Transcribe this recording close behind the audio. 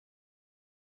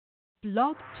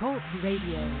Blog Talk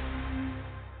Radio.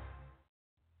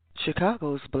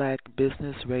 Chicago's Black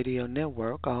Business Radio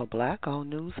Network, all black, all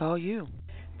news, all you.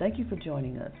 Thank you for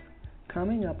joining us.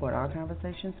 Coming up on Our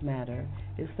Conversations Matter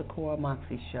is the Cora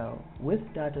Moxie Show with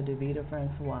Dr. Davida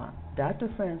Francois.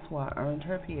 Dr. Francois earned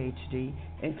her PhD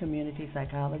in community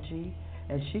psychology,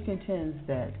 and she contends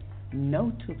that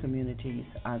no two communities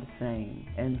are the same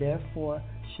and therefore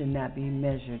should not be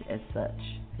measured as such.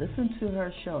 Listen to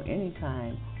her show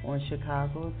anytime on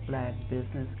Chicago's Black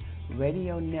Business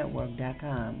Radio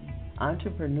Network.com.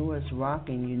 Entrepreneurs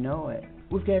rocking, you know it.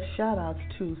 We've got shout outs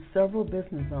to several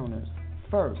business owners.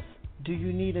 First, do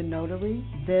you need a notary?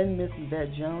 Then Miss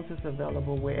Yvette Jones is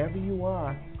available wherever you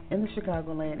are in the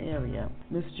Chicagoland area.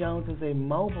 Miss Jones is a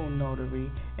mobile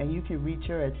notary, and you can reach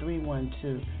her at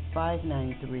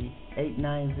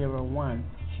 312-593-8901.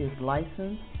 She is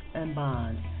licensed and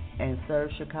bond and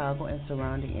serves Chicago and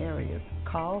surrounding areas.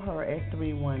 Call her at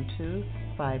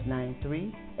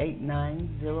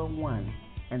 312-593-8901.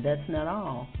 And that's not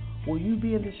all. Will you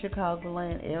be in the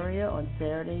Chicagoland area on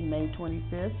Saturday, May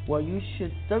 25th? Well, you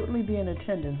should certainly be in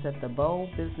attendance at the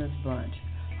Bold Business Brunch,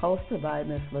 hosted by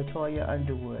Ms. LaToya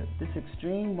Underwood. This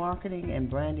extreme marketing and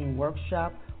branding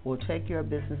workshop will take your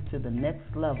business to the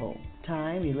next level.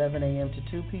 Time, 11 a.m. to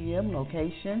 2 p.m.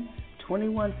 Location,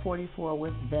 2144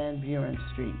 West Van Buren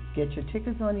Street. Get your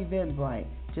tickets on Eventbrite.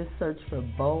 Just search for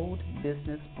Bold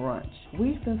Business Brunch.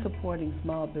 We've been supporting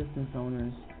small business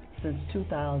owners since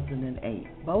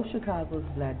 2008. Both Chicago's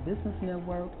Black Business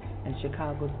Network and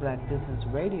Chicago's Black Business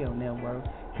Radio Network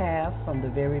have, from the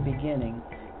very beginning,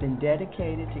 been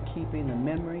dedicated to keeping the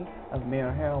memory of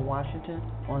Mayor Harold Washington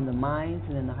on the minds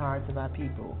and in the hearts of our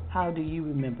people. How do you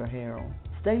remember Harold?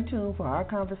 Stay tuned for Our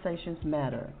Conversations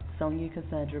Matter. Sonia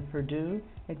Cassandra Perdue,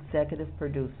 Executive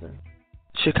Producer.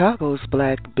 Chicago's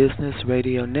Black Business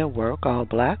Radio Network, all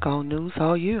black, all news,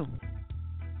 all you.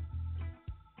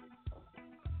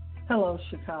 Hello,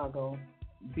 Chicago.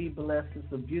 Be blessed.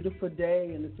 It's a beautiful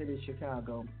day in the city of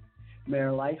Chicago.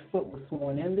 Mayor Lightfoot was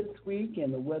sworn in this week,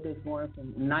 and the weather is going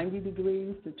from 90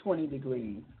 degrees to 20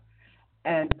 degrees.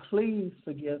 And please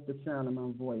forgive the sound of my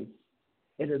voice.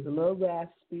 It is a little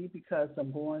raspy because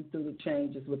I'm going through the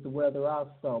changes with the weather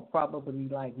also, probably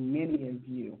like many of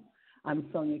you. I'm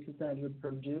Sonia Cassandra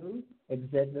Perdue,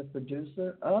 Executive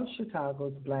Producer of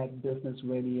Chicago's Black Business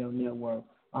Radio Network.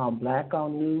 All black, all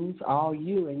news, all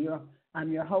you, and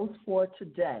I'm your host for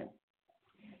today.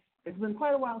 It's been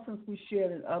quite a while since we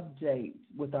shared an update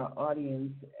with our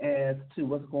audience as to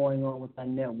what's going on with our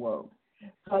network.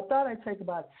 So I thought I'd take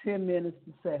about 10 minutes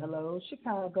to say hello,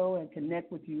 Chicago, and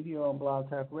connect with you here on Blog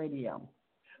Talk Radio.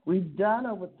 We've done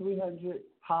over 300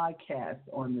 podcasts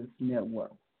on this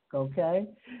network, okay?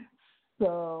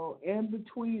 So in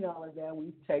between all of that,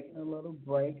 we've taken a little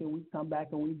break, and we come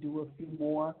back and we do a few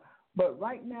more. But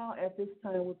right now, at this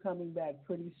time, we're coming back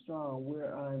pretty strong.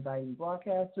 We're inviting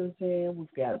broadcasters in.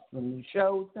 We've got some new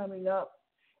shows coming up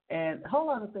and a whole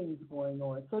lot of things going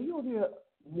on. So you'll hear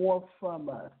more from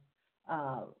us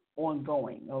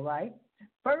ongoing, all right?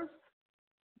 First,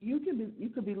 you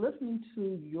could be listening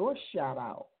to your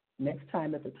shout-out next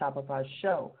time at the top of our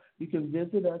show. You can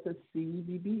visit us at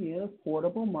CBBN,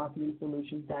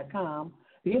 AffordableMarketingSolutions.com.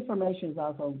 The information is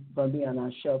also going to be on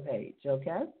our show page,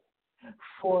 okay?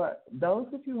 For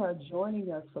those of you who are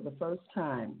joining us for the first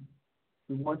time,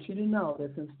 we want you to know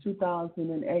that since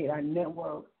 2008, our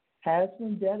network has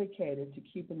been dedicated to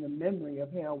keeping the memory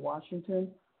of Harold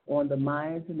Washington on the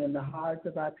minds and in the hearts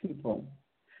of our people.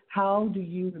 How do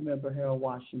you remember Harold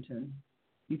Washington?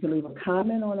 You can leave a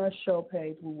comment on our show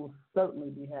page. We will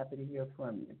certainly be happy to hear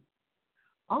from you.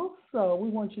 Also, we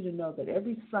want you to know that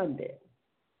every Sunday,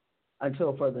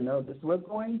 until further notice, we're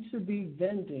going to be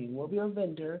vending. We'll be a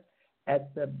vendor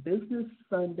at the Business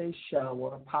Sunday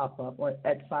Shower pop-up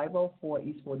at 504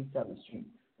 East 47th Street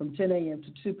from 10 a.m.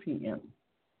 to 2 p.m.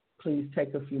 Please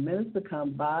take a few minutes to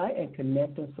come by and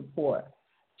connect and support.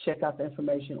 Check out the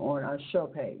information on our show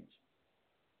page.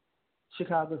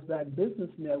 Chicago's Black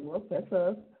Business Network, that's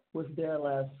us, was there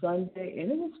last Sunday,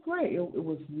 and it was great. It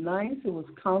was nice. It was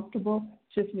comfortable.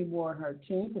 Tiffany Moore and her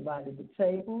team provided the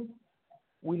tables.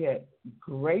 We had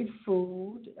great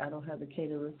food. I don't have the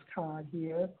caterer's card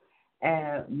here.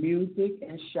 And music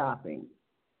and shopping.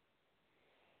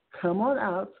 Come on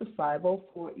out to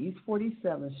 504 East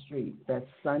 47th Street. That's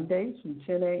Sundays from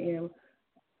 10 a.m.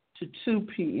 to 2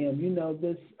 p.m. You know,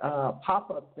 this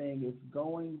pop-up thing is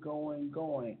going.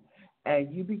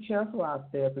 And you be careful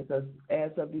out there because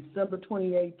as of December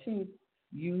 2018,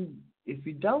 if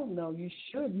you don't know, you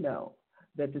should know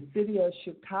that the city of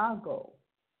Chicago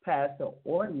passed an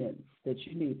ordinance that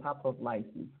you need pop-up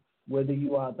license, whether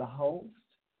you are the host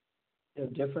There are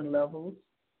different levels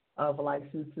of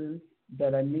licenses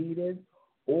that are needed,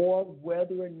 or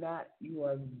whether or not you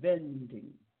are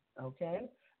vending. Okay?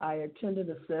 I attended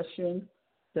a session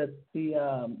that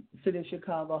the City of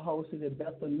Chicago hosted at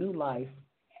Bethel New Life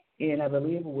in, I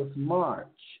believe it was March.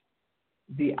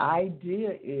 The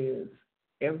idea is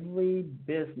every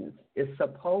business is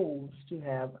supposed to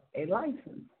have a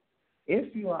license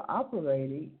if you are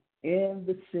operating in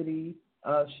the city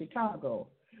of Chicago.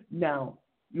 Now,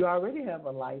 you already have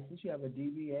a license, you have a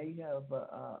DBA,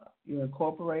 you're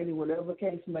incorporated, whatever the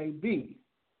case may be.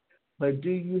 But do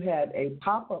you have a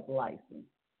pop-up license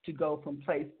to go from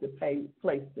place to place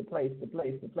to place to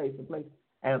place to place to place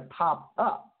and pop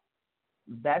up?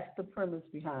 That's the premise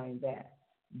behind that.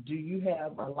 Do you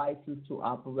have a license to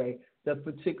operate the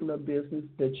particular business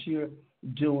that you're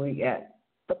doing at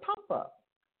the pop-up?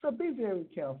 So be very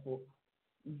careful.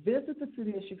 Visit the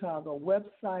City of Chicago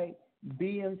website,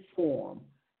 be informed.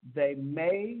 They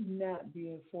may not be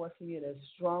enforcing it as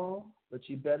strong, but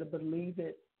you better believe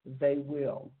it, they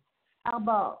will. How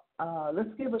about,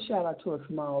 let's give a shout out to a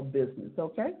small business,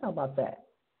 okay? How about that?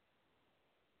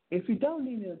 If you don't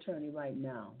need an attorney right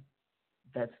now,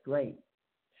 that's great.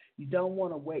 You don't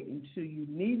want to wait until you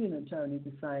need an attorney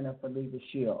to sign up for Legal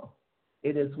Shield.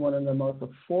 It is one of the most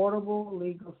affordable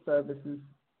legal services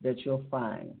that you'll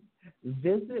find.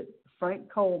 Visit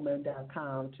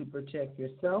frankcoleman.com to protect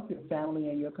yourself, your family,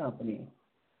 and your company.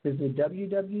 Visit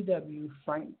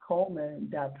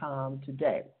www.frankcoleman.com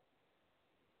today.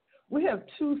 We have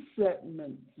two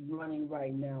segments running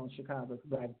right now on Chicago's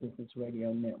Black Business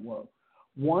Radio Network.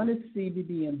 One is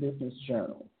CBBN Business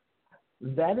Journal.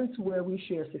 That is where we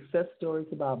share success stories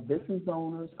about business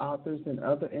owners, authors, and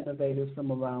other innovators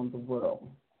from around the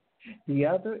world. The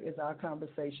other is Our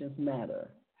Conversations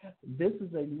Matter. This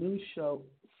is a new show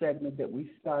segment that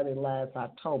we started last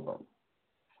October.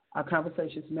 Our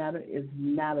Conversations Matter is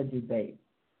not a debate.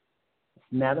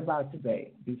 It's not about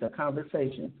debate. These are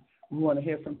conversations. We want to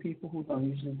hear from people who don't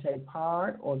usually take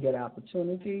part or get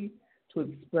opportunity to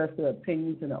express their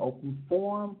opinions in an open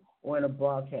forum or in a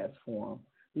broadcast forum.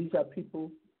 These are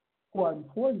people who are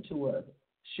important to us.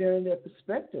 Sharing their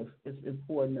perspective is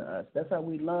important to us. That's how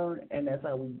we learn and that's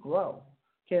how we grow.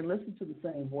 Can't listen to the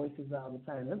same voices all the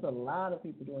time. There's a lot of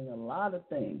people doing a lot of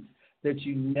things that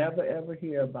you never, ever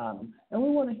hear about them. And we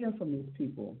want to hear from these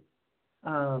people.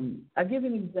 I'll give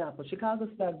you an example. Chicago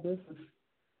Black Business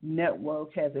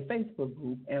Network has a Facebook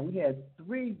group, and we had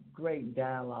 3 great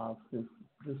dialogues this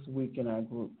week in our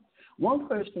group. One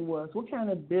question was, what kind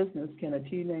of business can a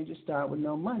teenager start with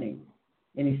no money?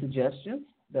 Any suggestions?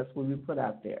 That's what we put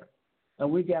out there. And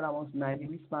we got almost 90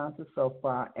 responses so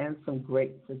far and some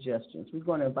great suggestions. We're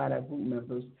going to invite our group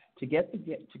members to get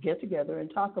together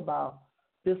and talk about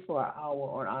this for an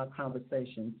hour on Our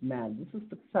Conversations Matter. This is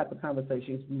the type of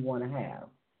conversations we want to have.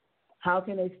 How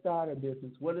can they start a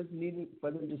business? What is needed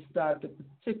for them to start the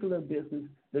particular business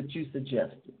that you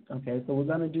suggested? Okay, so we're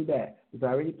going to do that. We've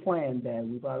already planned that.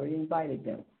 We've already invited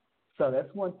them. So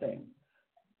that's one thing.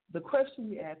 The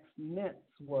question we asked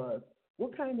next was,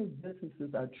 what kind of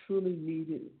businesses are truly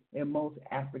needed in most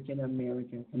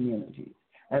African-American communities?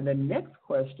 And the next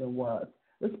question was,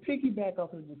 let's piggyback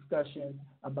off the discussion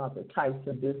about the types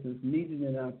of business needed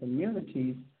in our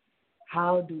communities.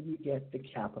 How do we get the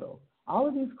capital? All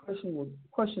of these questions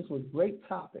were great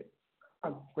topics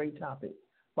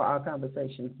for Our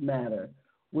Conversations Matter.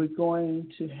 We're going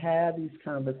to have these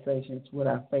conversations with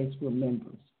our Facebook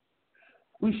members.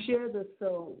 We share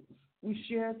so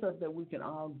that we can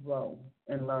all grow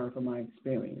and learn from our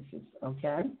experiences,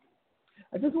 okay?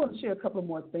 I just want to share a couple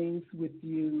more things with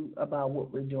you about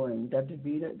what we're doing. Dr.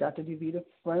 Devita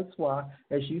Francois,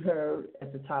 as you heard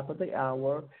at the top of the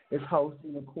hour, is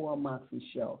hosting the Core Moxie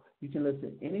Show. You can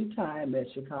listen anytime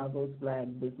at Chicago's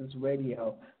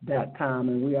BlackBusinessRadio.com,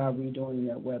 and we are redoing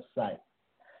that website.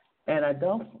 And I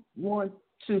don't want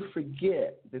to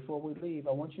forget, before we leave,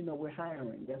 I want you to know we're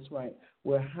hiring. That's right.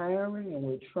 We're hiring and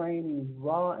we're training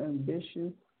raw,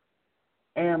 ambitious,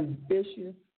 and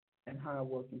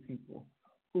hardworking people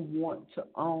who want to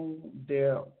own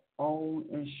their own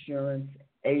insurance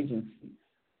agencies.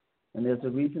 And there's a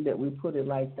reason that we put it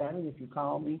like that, and if you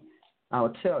call me,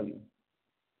 I'll tell you.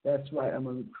 That's right. I'm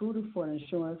a recruiter for an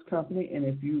insurance company, and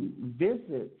if you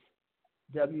visit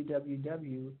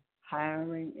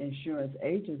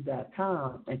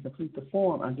www.hiringinsuranceagents.com and complete the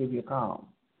form, I'll give you a call.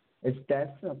 It's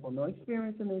that simple. No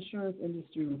experience in the insurance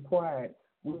industry required.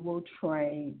 We will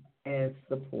train and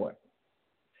support.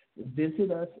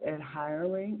 Visit us at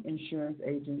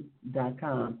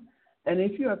hiringinsuranceagents.com. And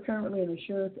if you are currently an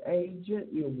insurance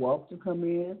agent, you're welcome to come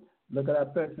in, look at our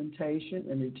presentation,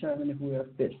 and determine if we are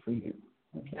fit for you.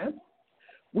 Okay?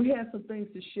 We have some things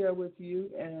to share with you,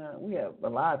 and we have a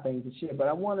lot of things to share, but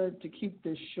I wanted to keep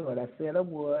this short. I said I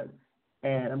would,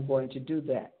 and I'm going to do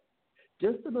that.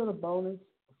 Just a little bonus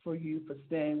for you for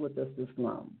staying with us this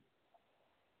long.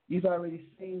 You've already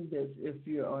seen this if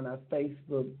you're on our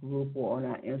Facebook group or on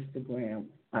our Instagram.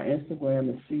 Our Instagram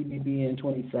is CBBN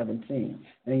 2017,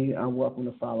 and you are welcome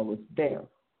to follow us there.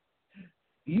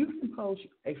 You can post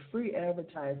a free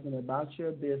advertisement about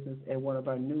your business at one of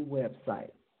our new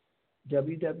websites,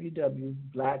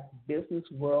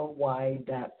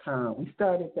 www.blackbusinessworldwide.com. We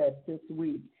started that this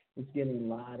week. It's getting a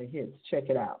lot of hits. Check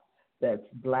it out. That's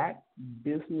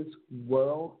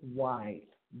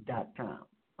blackbusinessworldwide.com.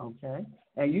 Okay?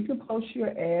 And you can post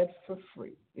your ads for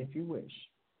free if you wish.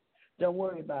 Don't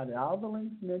worry about it. All the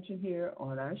links mentioned here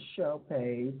on our show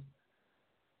page,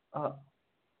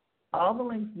 all the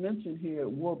links mentioned here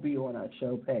will be on our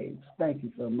show page. Thank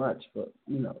you so much for,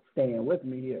 staying with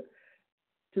me here.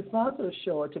 To sponsor a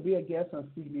show or to be a guest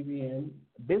on CBBN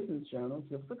Business Journal,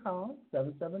 give us a call,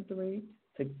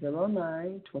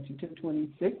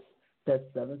 773-609-2226. That's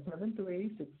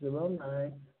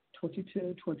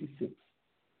 773-609-2226.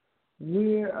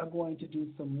 We are going to do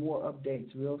some more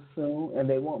updates real soon, and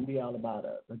they won't be all about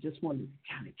us. I just wanted to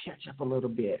kind of catch up a little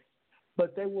bit.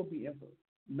 But there will be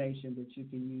information that you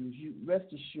can use. You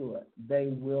rest assured they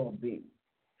will be.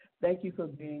 Thank you for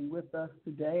being with us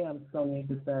today. I'm Sonia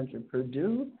Cassandra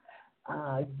Perdue,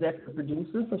 executive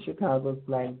producer for Chicago's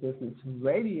Black Business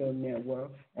Radio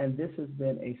Network, and this has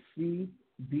been a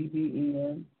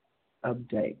CBBN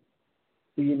update.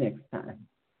 See you next time.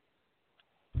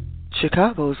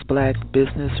 Chicago's Black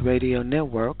Business Radio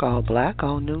Network, all black,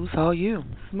 all news, all you.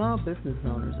 Small business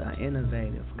owners are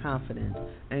innovative, confident,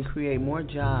 and create more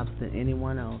jobs than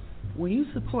anyone else. When you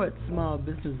support small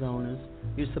business owners,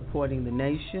 you're supporting the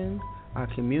nation, our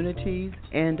communities,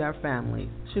 and our families.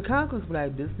 Chicago's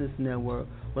Black Business Network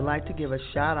would like to give a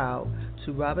shout out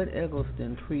to Robert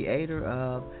Eggleston, creator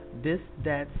of This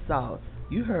That Sauce.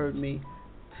 You heard me,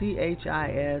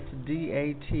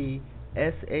 THISDATSAUCE.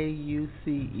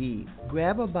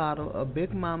 Grab a bottle of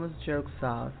Big Mama's Jerk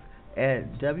Sauce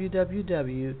at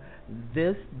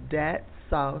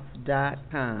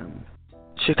www.thisthatsauce.com.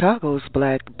 Chicago's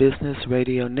Black Business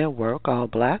Radio Network, all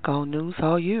black, all news,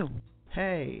 all you.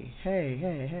 Hey.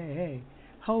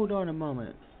 Hold on a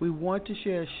moment. We want to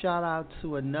share a shout out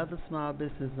to another small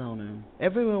business owner.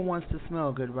 Everyone wants to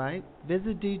smell good, right?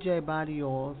 Visit DJ Body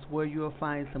Oils, where you will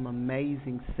find some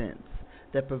amazing scents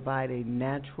that provide a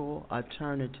natural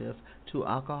alternative to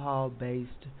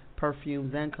alcohol-based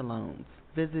perfumes and colognes.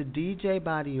 Visit DJ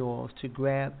Body Oils to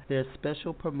grab their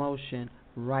special promotion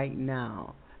right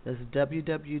now. That's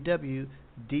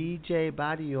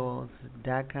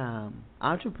www.djbodyoils.com.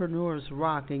 Entrepreneurs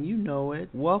rock, and you know it.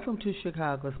 Welcome to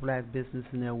Chicago's Black Business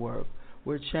Network.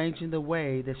 We're changing the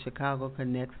way that Chicago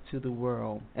connects to the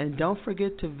world. And don't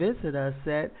forget to visit us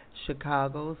at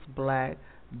Chicago's Black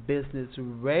Business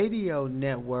Radio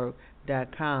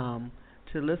Network.com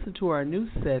to listen to our new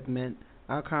segment,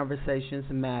 Our Conversations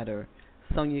Matter.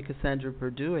 Sonia Cassandra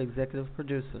Perdue, executive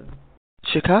producer.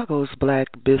 Chicago's Black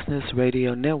Business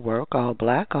Radio Network, all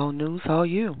black, all news, all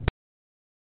you.